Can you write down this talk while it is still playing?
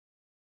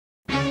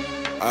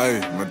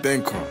Ay,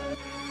 Madenko.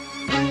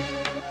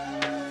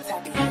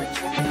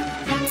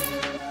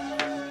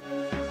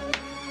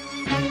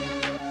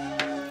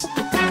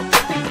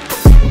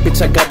 Bitch,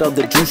 I got all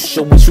the juice,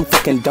 show what you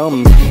fucking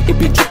dumb. It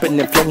be drippin'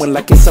 and flowing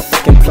like it's a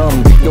fucking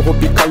plum. Yo,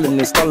 hope be callin'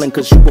 and stallin'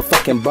 cause you a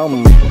fucking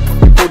bum.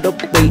 Hold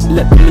up, wait,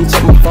 let me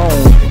check my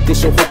phone.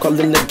 This your hoe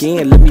callin'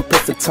 again, let me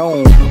press the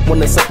tone.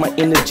 Wanna suck my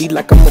energy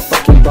like I'm a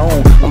fucking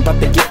bone. I'm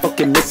about to get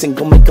fucking missing,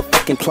 gon' make a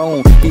fucking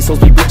clone. These hoes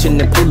be reaching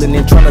and pulling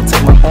and trying to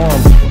take my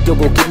arm. Yo,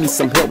 go give me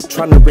some help,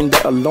 tryna ring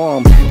the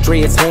alarm.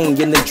 Dreads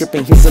hang and they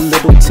drippin', here's a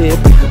little tip.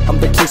 I'm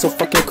the king, so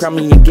fucking crown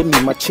me and give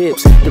me my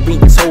chips. The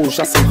reading hoes,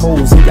 y'all some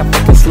hoes and y'all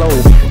fucking slow.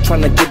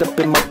 Tryna get up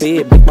in my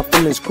bed, make my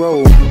feelings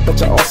grow. But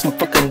y'all all some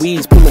fucking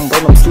weeds, pull them,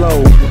 burn them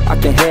slow. I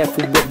can have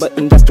whoever,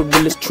 and that's the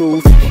realest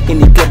truth.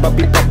 Any club I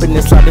be poppin'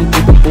 and sliding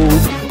through the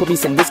booth. Put me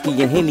some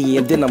whiskey and Henny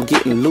and then I'm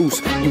getting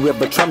loose. You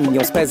ever try me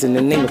on spazzing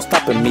and ain't no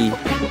stopping me.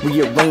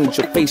 Rearrange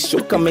your face,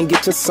 yo, come and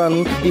get your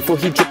son. Before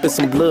he drippin'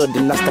 some blood,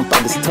 then I stomp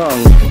out his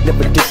tongue.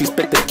 Never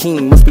disrespect the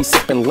king, must be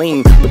sippin'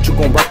 lean. But you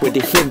gon' rock with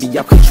it heavy,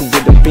 I'll hit you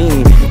with a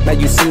beam. Now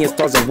you seeing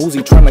stars and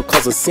woozy tryna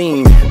cause a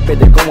scene.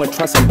 Better go and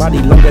try somebody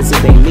long as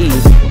it ain't me.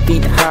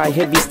 Feet high,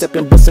 heavy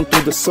stepping, bustin'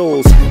 through the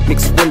soles.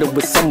 Mix winter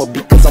with summer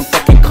because I'm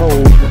fucking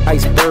cold.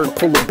 Iceberg,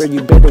 polar bear,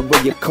 you better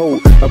wear your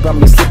coat. Around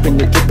me slipping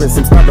the drippers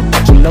and start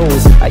about your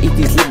nose. I eat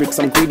these lyrics,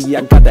 I'm greedy,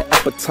 I got the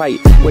appetite.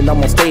 When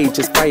I'm on stage,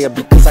 it's fire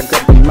because I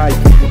got the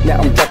mic. Now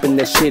I'm dropping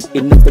that shit,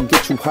 enough to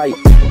get you hype.